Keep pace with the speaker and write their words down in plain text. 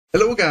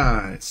Hello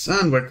guys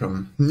and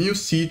welcome. New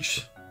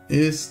siege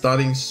is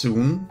starting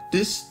soon,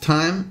 this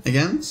time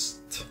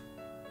against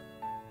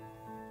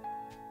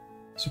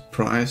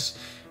surprise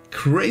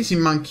Crazy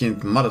Monkey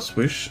and Mother's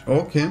Wish.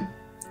 Okay,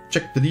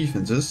 check the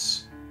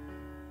defenses.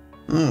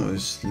 Oh,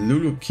 it's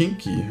Lulu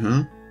Kinky,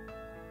 huh?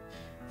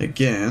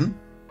 Again.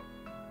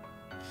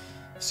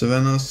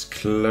 Savannah's,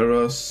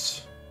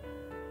 Clara's,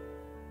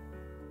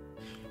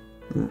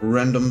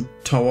 Random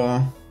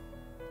Tower.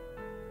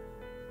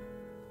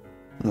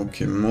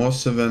 Okay, more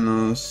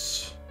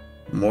Savannahs,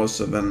 and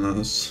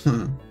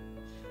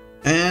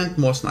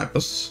more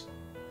snipers.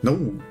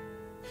 No.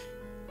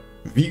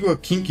 Vigor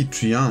Kinky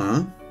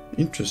Triana,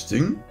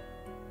 interesting.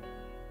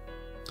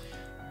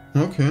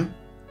 Okay.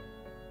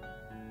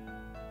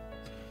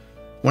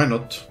 Why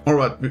not?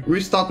 Alright, we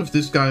start with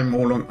this guy,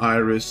 Molong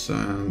Iris,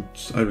 and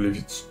I believe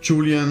it's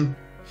Julian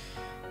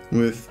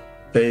with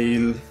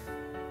Bale.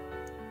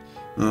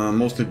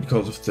 Mostly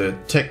because of the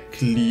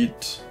tech lead.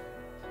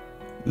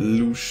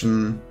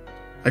 Lucian.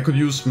 I could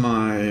use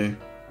my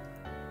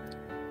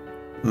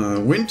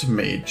Wind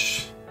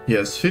Mage. He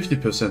has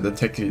 50%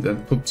 attack lead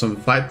and put some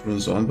fight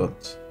runes on,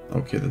 but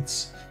okay,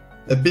 that's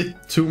a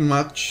bit too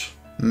much.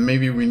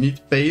 Maybe we need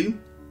Bale.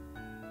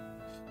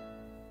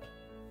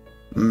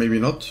 Maybe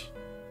not.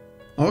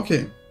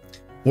 Okay.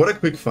 What a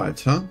quick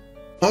fight, huh?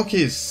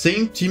 Okay,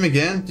 same team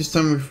again, this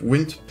time with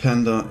Wind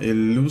Panda,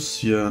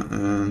 Elusia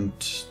and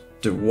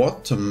the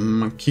Water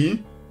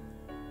Monkey.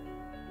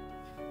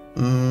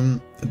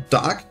 A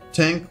Dark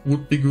Tank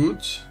would be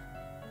good,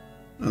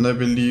 and I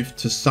believe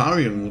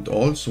Thessarian would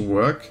also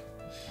work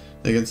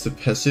against the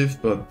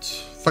passive, but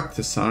fuck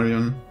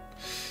Thessarian.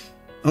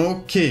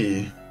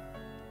 Okay,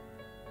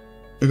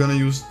 we're gonna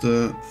use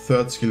the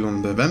third skill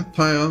on the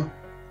Vampire.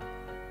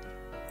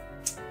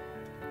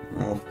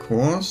 Of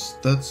course,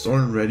 that's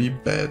already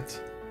bad.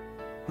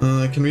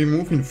 Can we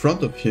move in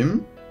front of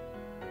him?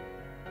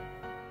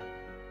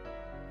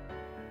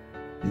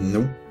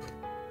 Nope.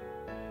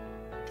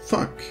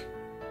 Fuck.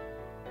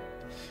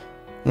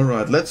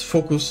 Alright, let's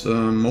focus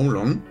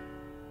Molong.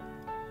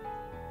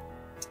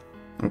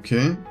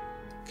 Okay.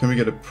 Can we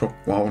get a proc?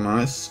 Wow,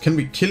 nice. Can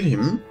we kill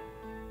him?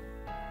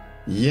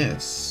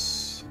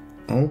 Yes.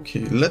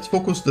 Okay, let's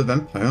focus the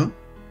Vampire.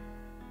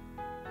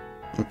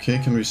 Okay,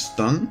 can we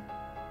stun?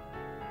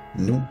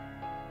 No.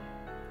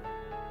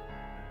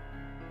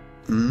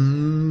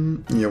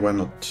 Yeah, why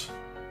not?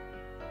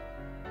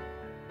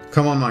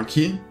 Come on,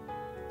 Monkey.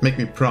 Make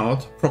me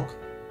proud. Proc.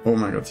 Oh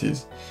my god,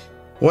 he's...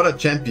 What a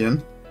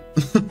champion.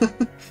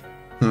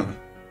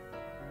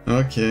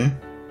 Okay.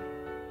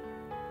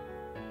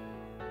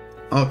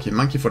 Okay,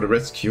 Monkey for the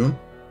rescue.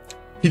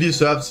 He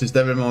deserves his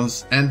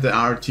Devilmons and the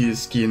RT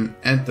skin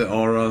and the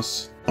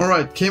auras.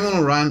 Alright, Kamon,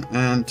 Orion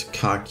and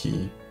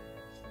Kaki.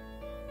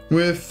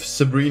 With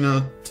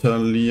Sabrina,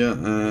 Talia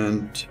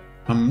and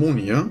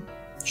Harmonia.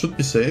 Should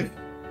be safe.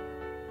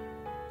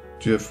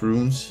 Do you have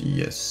runes?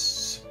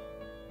 Yes.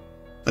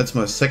 That's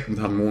my second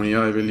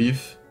Harmonia, I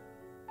believe.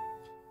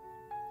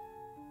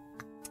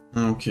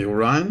 Okay,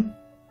 Orion.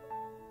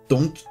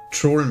 Don't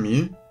troll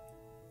me.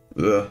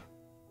 Ugh.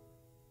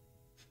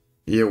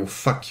 Yo,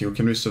 fuck you.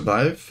 Can we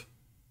survive?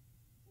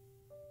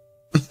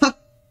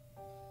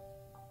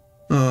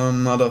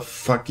 Another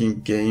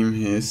fucking game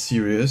here.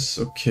 Serious?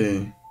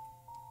 Okay.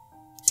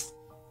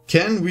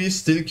 Can we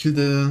still kill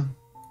the...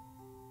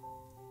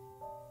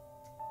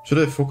 Should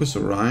I focus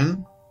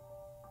Orion?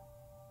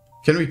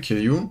 Can we kill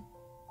you?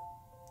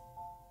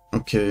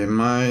 Okay,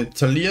 my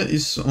Talia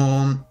is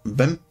on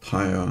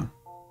Vampire.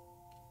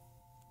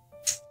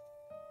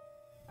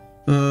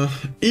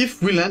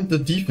 If we land the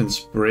defense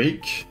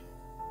break,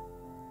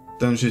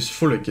 then she's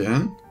full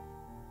again.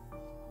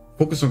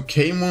 Focus on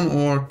Kamon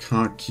or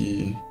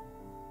Kaki.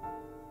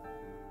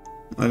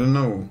 I don't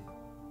know.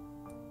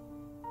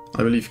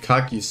 I believe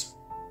Kaki is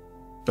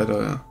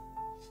better.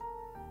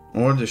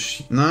 Or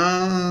the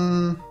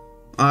nah.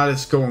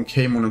 Let's go on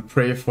Kamon and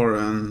pray for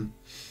an...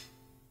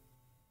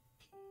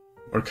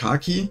 Or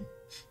Kaki.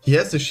 He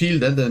has the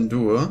shield and the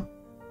endure.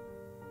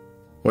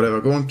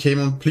 Whatever, go on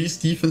Kamon, please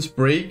defense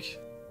break.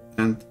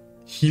 And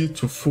heal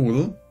to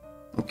full.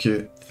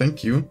 Okay,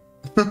 thank you.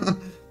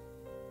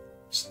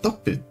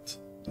 Stop it.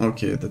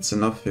 Okay, that's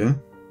enough here.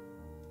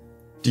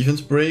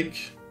 Defense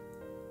break.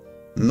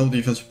 No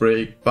defense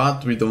break,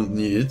 but we don't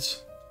need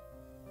it.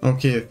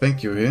 Okay,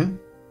 thank you here.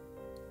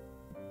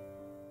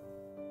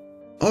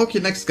 Okay,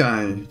 next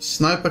guy.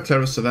 Sniper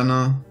Clara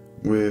Savannah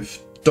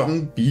with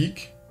Dong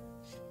Beak.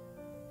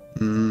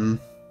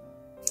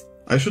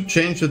 I should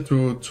change it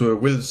to a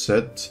will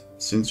set,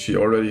 since she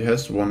already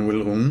has one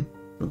will rune.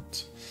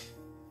 But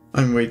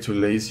I'm way too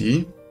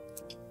lazy.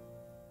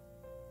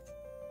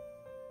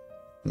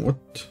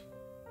 What?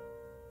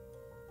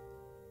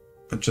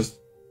 I just...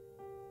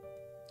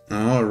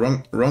 Oh,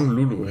 wrong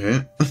Lulu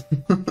here.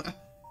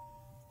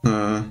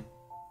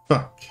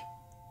 Fuck.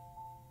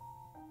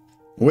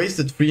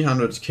 Wasted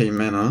 300k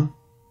mana.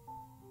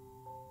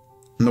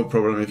 No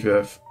problem if you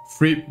have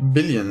 3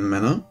 billion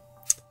mana.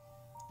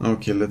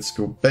 Okay, let's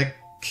go back.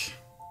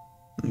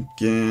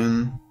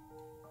 Again.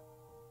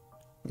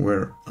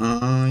 Where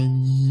are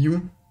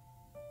you?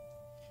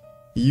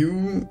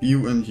 You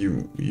and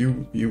you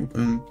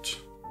and...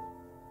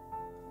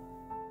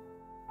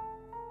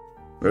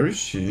 Where is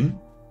she?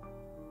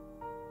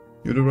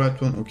 You're the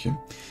right one? Okay.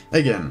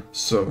 Again,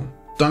 so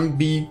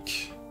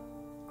Dungbeak,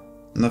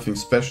 nothing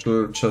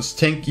special, just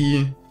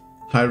tanky,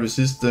 high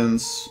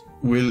resistance,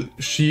 will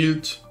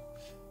shield,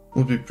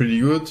 would be pretty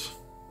good.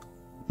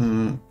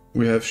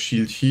 We have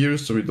shield here,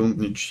 so we don't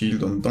need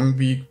shield on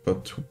Dungbeak,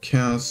 but who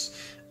cares?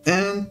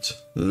 And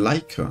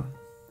Leica.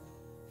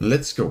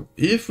 Let's go.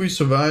 If we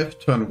survive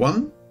turn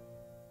 1,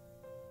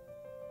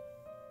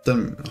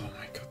 then... Oh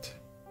my god.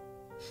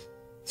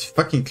 It's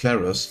fucking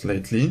Claros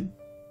lately.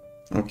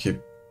 Okay.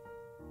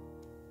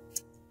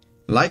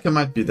 Leica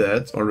might be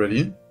dead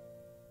already.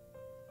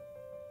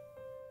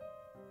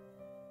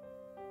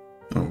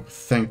 Oh,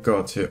 thank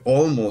god. He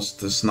almost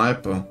the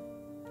sniper.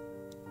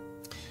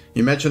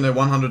 Imagine a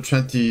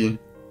 120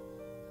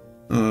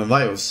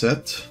 Vio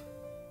set.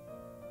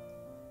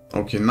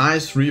 Okay,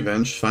 nice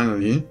revenge,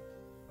 finally.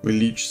 We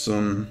leech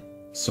some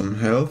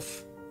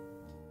health.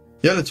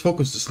 Yeah, let's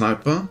focus the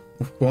sniper,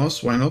 of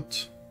course, why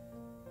not?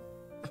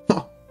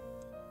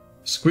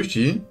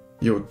 Squishy?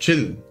 Yo,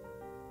 chill.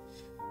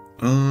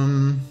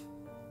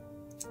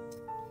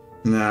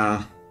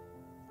 Nah.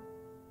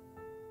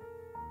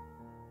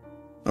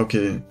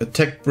 Okay,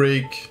 attack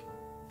break,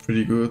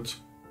 pretty good.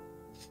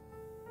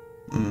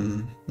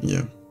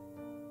 Yeah.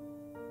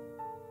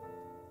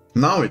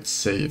 Now it's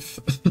safe.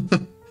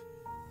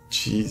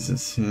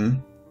 Jesus, yeah.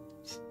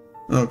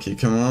 Okay,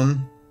 come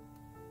on.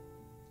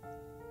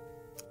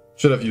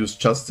 Should have used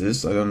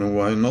Justice, I don't know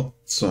why not.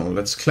 So,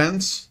 let's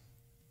cleanse.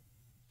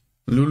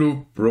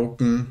 Lulu,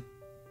 broken.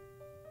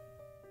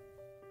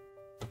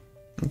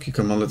 Okay,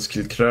 come on, let's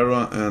kill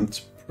Clara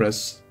and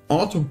press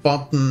auto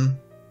button.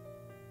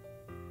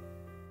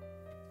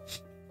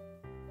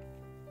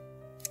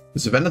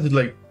 Savannah did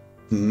like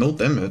no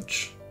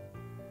damage.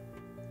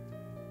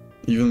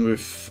 Even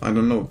with, I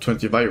don't know,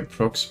 20 Vio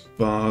procs,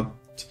 but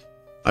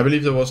I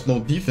believe there was no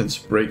defense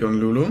break on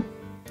Lulu.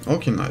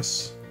 Okay,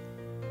 nice.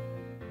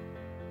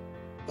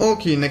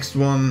 Okay, next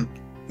one.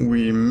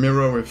 We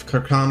mirror with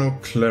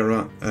Carcano,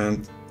 Clara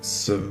and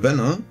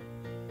Savannah.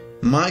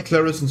 My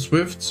Clara is in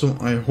Swift, so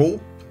I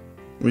hope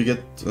we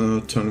get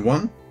turn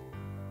 1.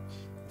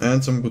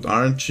 And some good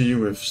RNG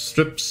with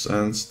strips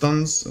and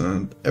stuns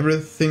and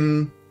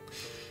everything.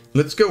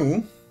 Let's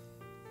go.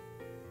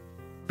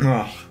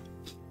 Ah.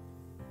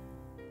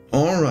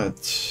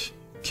 Alright.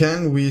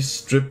 Can we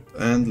strip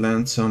and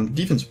land some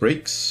defense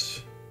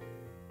breaks?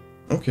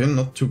 Okay,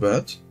 not too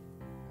bad.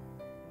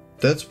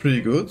 That's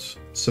pretty good.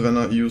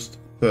 Savannah used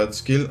third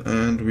skill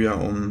and we are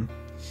on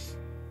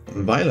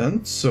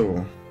violent,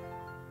 so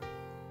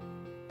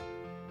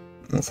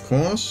of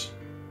course.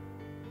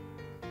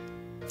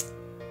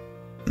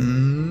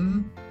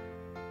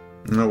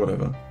 No,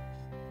 whatever.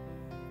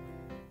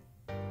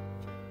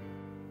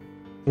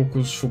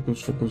 Focus,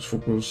 focus, focus,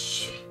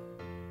 focus.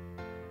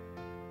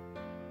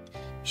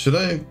 Should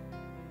I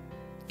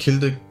kill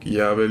the...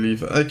 Yeah, I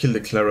believe I'll kill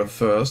the Clara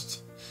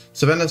first.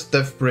 Savannah's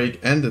death break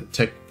and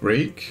attack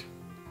break.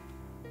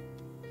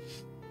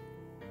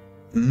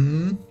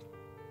 Do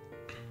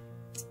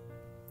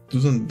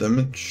some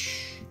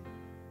damage.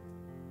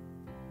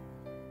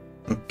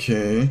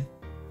 Okay.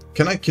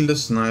 Can I kill the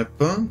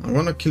sniper? I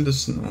wanna kill the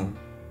sniper.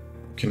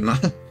 Okay, nah.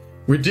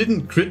 We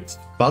didn't crit,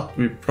 but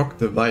we proc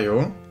the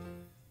Vio.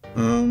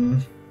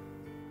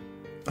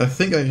 I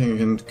think I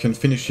can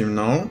finish him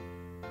now.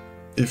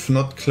 If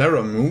not,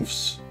 Clara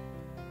moves.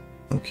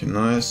 Okay,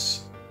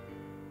 nice.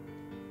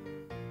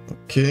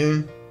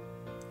 Okay.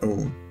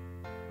 Oh.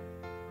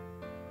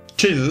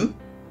 Chill.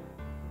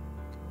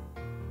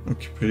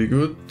 Okay, pretty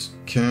good.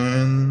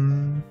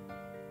 Can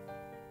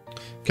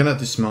I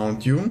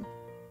dismount you?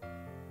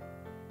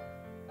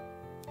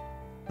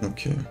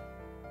 Okay.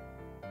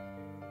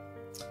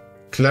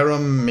 Clara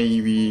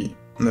maybe...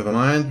 Never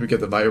mind, we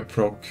get a Vio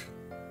proc.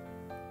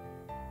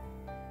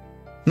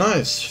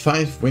 Nice,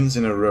 5 wins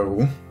in a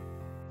row.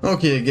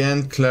 Okay,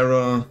 again,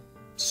 Clara,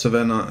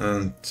 Savannah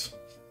and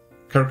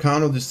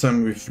Carcano, this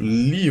time with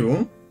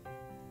Leo.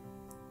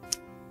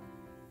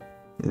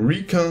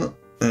 Rika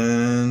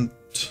and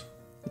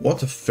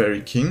Water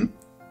Fairy King.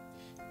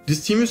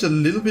 This team is a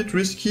little bit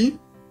risky,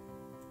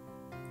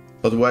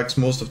 but works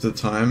most of the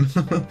time.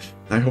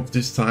 I hope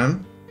this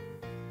time.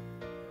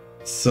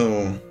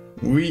 So,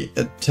 we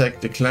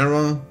attack the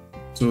Clara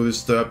to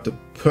disturb the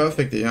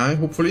perfect AI,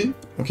 hopefully.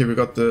 Okay, we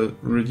got the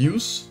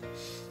reduce.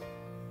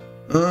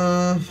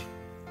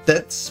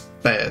 That's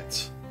bad.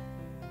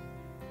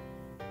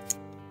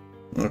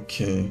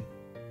 Okay.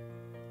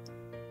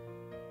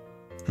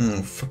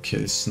 Oh, fuck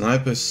it.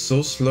 Sniper is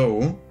so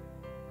slow.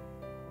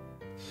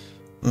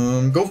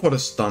 Go for the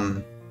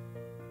stun.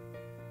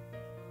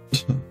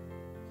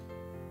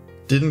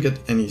 Didn't get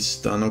any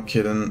stun.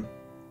 Okay, then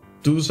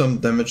do some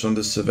damage on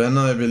the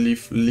Savannah. I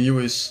believe Leo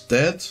is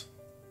dead.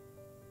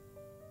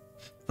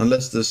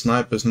 Unless the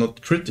sniper is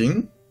not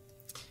critting.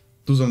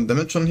 Do some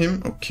damage on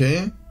him.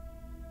 Okay.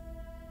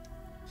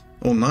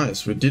 Oh,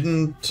 nice. We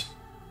didn't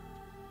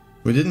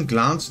We didn't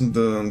glance on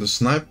the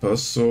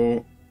snipers,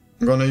 so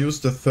I'm gonna use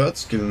the third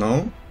skill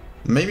now.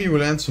 Maybe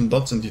we'll land some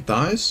dots and he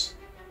dies.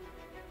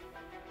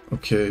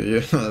 Okay,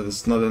 yeah,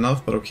 that's not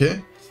enough, but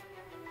okay.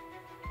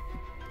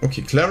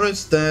 Okay, Clara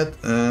is dead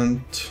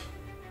and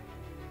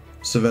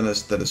Savannah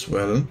is dead as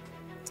well.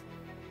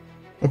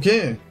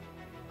 Okay,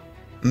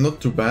 not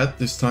too bad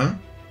this time.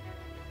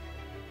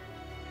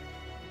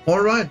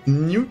 Alright,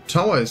 new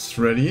tower is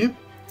ready.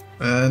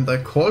 And I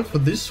called for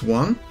this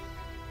one.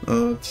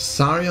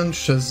 Tsarion,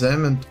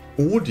 Shazam and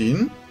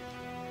Odin.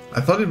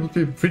 I thought it would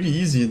be pretty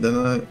easy, then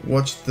I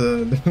watched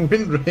the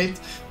win rate.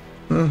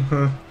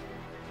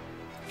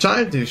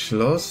 Childish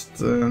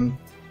lost and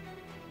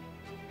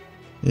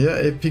yeah,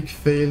 epic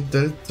fail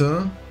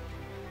Delta.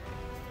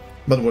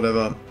 But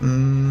whatever.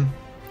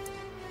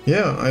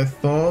 Yeah, I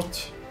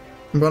thought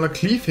I'm gonna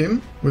cleave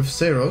him with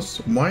Zeros.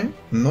 Why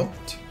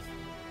not?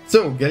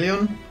 So,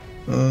 Galleon.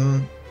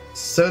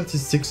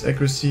 76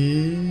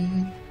 accuracy.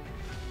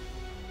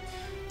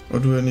 Or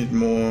do I need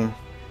more?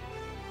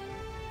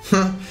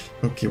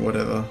 Okay,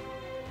 whatever.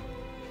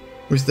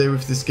 We stay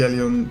with this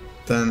Galleon,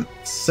 then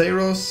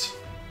Zeros.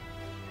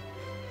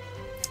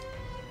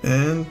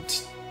 And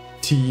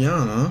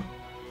Tiana.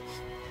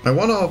 I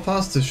wonder how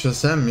fast this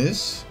Shazam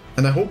is.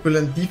 And I hope we'll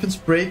land defense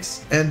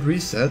breaks and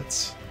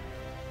resets.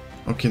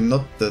 Okay,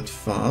 not that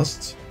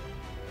fast.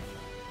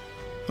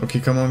 Okay,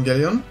 come on,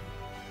 Galleon.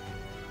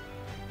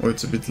 Oh,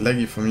 it's a bit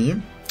laggy for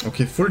me.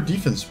 Okay, full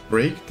defense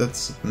break.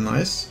 That's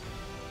nice.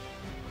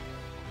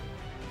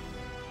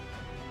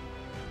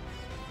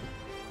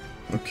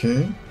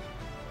 Okay.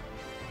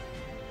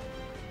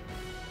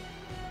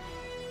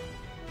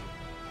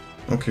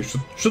 Okay,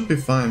 should be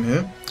fine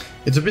here.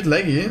 It's a bit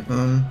laggy.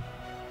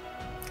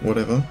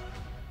 Whatever.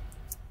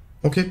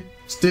 Okay,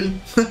 still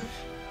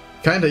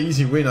kinda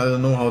easy win. I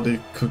don't know how they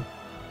could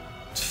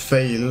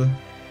fail,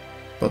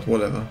 but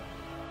whatever.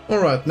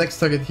 Alright, next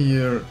target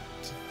here.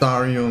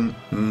 Tharion,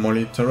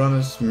 Molly,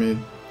 Tyrannus mid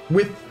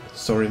with,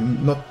 sorry,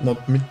 not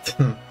mid,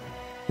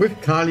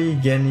 with Kali,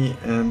 Genny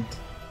and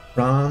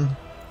Ran.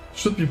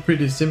 Should be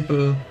pretty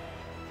simple.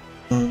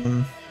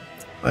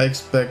 I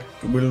expect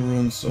will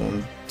runes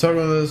on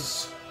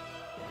Tyrannus.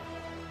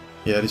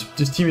 Yeah,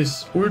 this team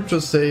is ultra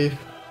safe.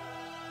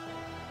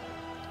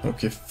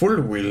 Okay,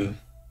 full will.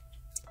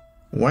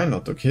 Why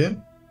not, okay?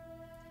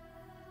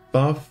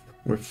 Buff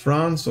with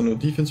Fran, so no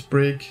defense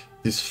break.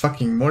 This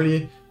fucking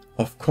Molly.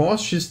 Of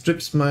course she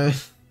strips my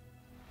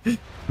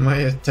my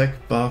attack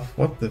buff.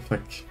 What the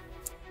fuck?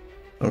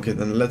 Okay,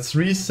 then let's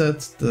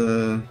reset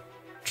the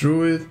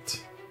Druid.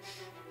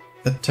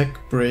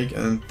 Attack break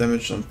and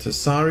damage on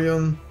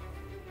Thessarion.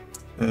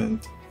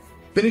 And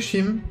finish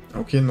him.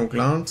 Okay, no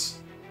glance.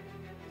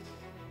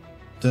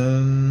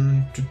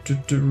 Then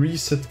to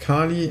reset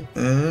Kali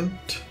and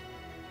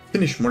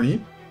finish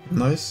Molly.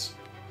 Nice.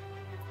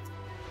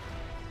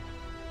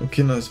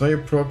 Okay, nice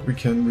value proc. We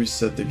can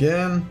reset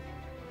again.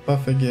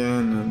 Buff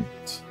again and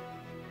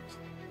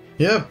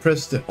yeah,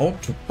 press the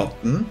auto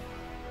button.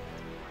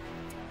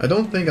 I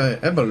don't think I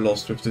ever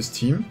lost with this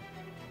team.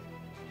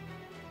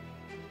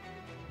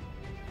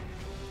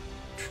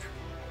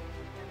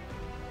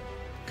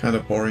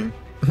 Kinda boring.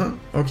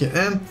 Okay,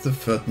 and the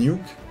third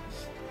nuke.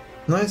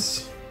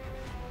 Nice.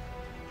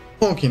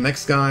 Okay,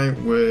 next guy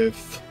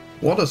with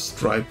Water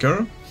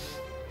Striker.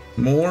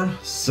 More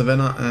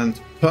Savannah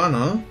and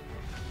Perna.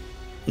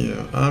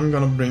 Yeah, I'm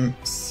gonna bring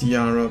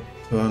Ciara,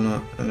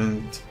 Perna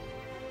and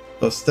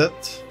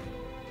Bastet.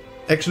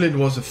 Actually, it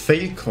was a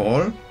fail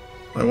call.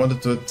 I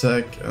wanted to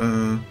attack,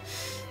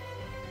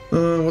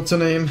 what's her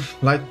name?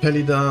 Light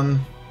Pelidan,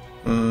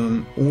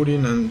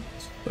 Odin, and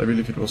I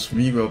believe it was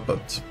Vigor,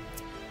 but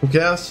who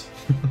cares?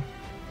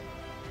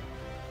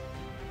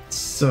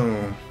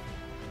 So,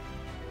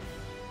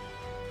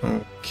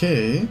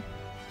 okay,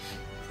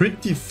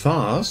 pretty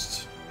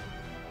fast.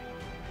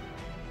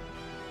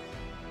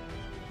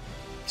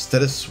 Is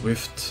that a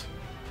Swift?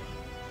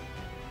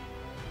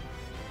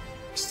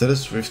 Is that a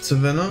Swift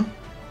Savannah?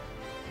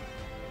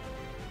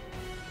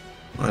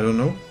 I don't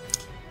know.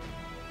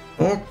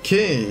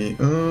 Okay,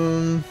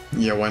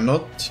 yeah, why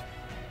not?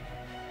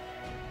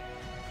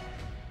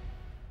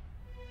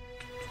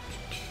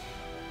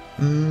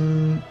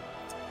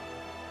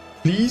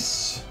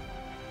 Please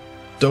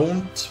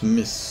don't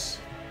miss.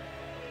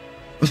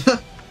 The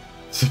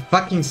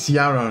fucking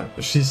Ciara,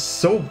 she's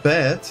so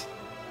bad.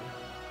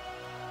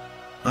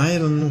 I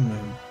don't know,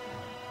 man.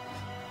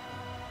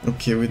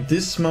 Okay, we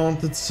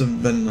dismounted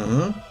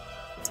Savannah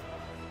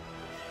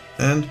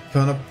and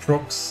Perna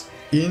procs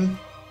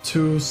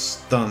into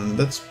stun.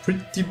 That's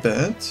pretty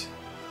bad.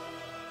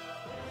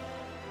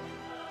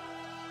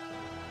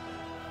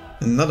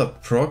 Another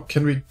proc.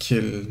 Can we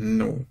kill?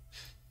 No.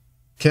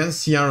 Can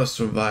Ciara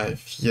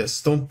survive?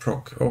 Yes, don't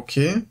proc.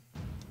 Okay.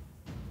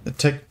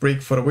 Attack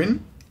break for the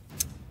win.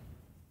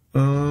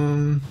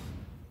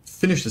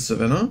 Finish the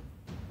Savannah.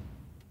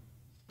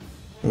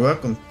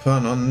 Work on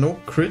Perna. No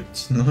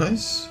crit.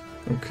 Nice.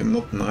 Okay,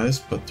 not nice,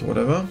 but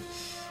whatever.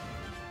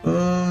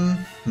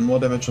 More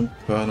damage on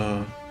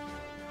Perna.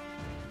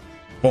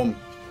 Bomb.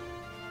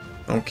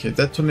 Okay,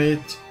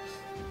 detonate.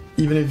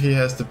 even if he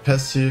has the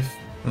passive,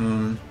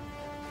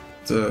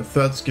 the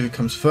third skill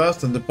comes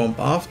first and the bomb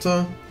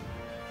after.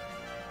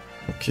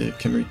 Okay,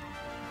 can we...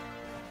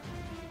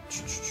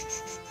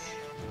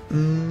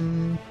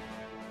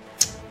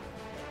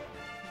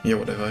 yeah,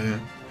 whatever, yeah.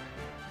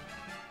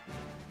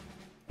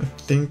 I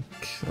think...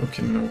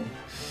 okay, no.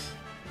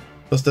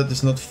 Because that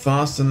is not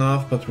fast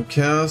enough, but who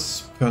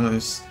cares? Perna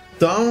is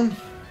down.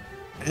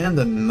 And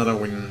another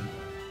win.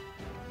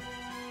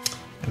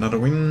 Another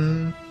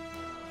win.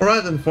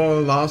 Alright, and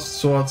for last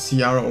sword,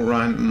 Ciara,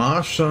 Orion,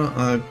 Marsha,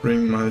 I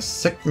bring my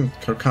second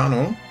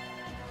Carcano.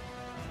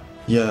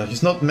 Yeah,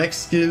 he's not max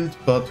skilled,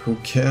 but who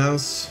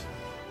cares?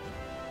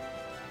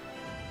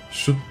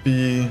 Should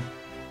be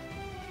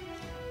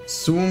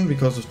soon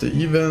because of the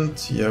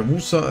event. Yeah,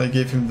 Wusa, I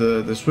gave him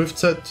the Swift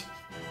set.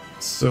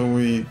 So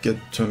we get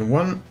turn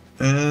 1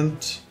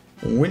 and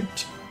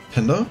Wind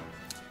Panda.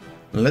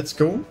 Let's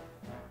go.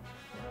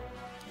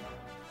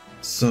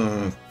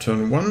 So,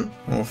 turn 1,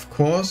 of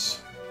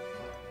course.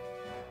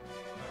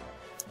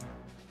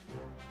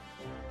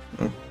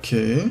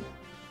 Okay.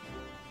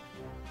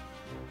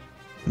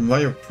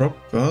 Vio prop,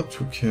 but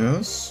who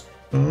cares?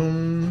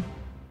 Damage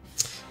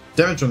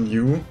on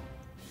you.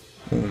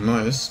 Oh,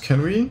 nice.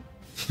 Can we?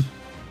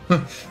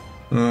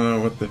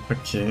 What the fuck?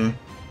 Okay.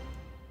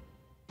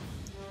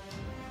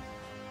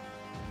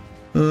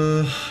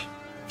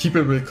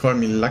 People will call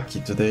me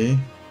lucky today.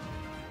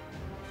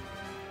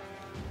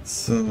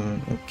 So,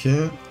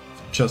 okay.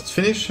 Just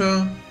finish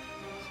her.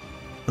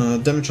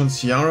 Damage on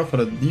Ciara for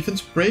the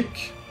defense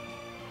break.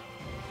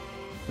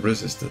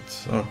 Resisted.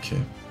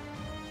 Okay.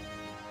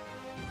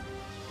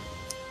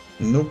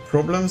 No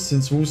problem,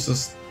 since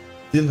Wusa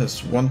still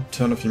has 1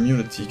 turn of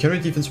immunity. Can we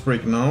defense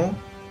break now?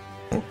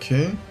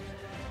 Okay.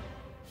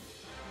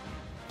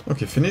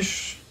 Okay,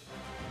 finish.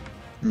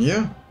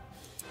 Yeah.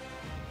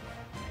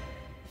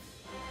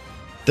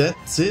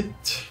 That's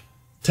it.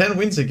 10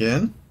 wins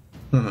again.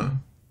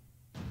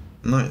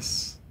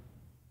 Nice.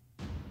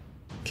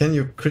 Can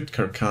you crit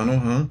Carcano,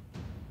 huh?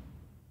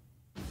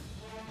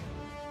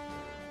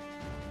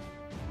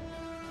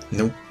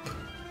 Nope.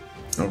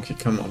 Okay,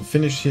 come on,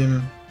 finish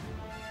him.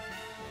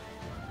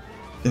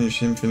 Finish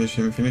him, finish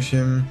him, finish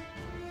him.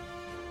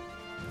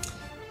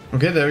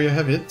 Okay, there you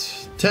have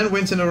it. 10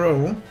 wins in a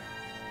row.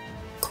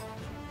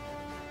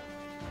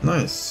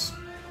 Nice.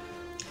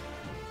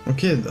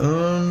 Okay,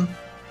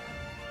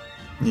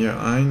 yeah,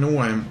 I know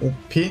I'm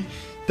OP.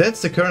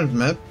 That's the current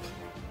map.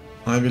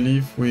 I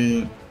believe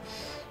we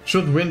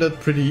should win that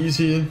pretty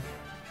easy.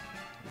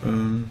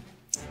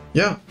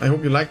 Yeah, I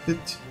hope you liked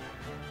it.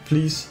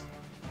 Please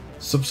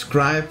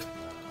subscribe,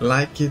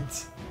 like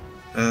it,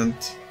 and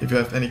if you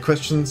have any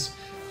questions,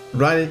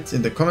 write it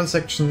in the comment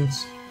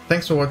sections.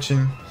 Thanks for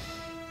watching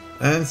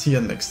and see you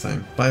next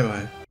time. Bye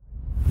bye.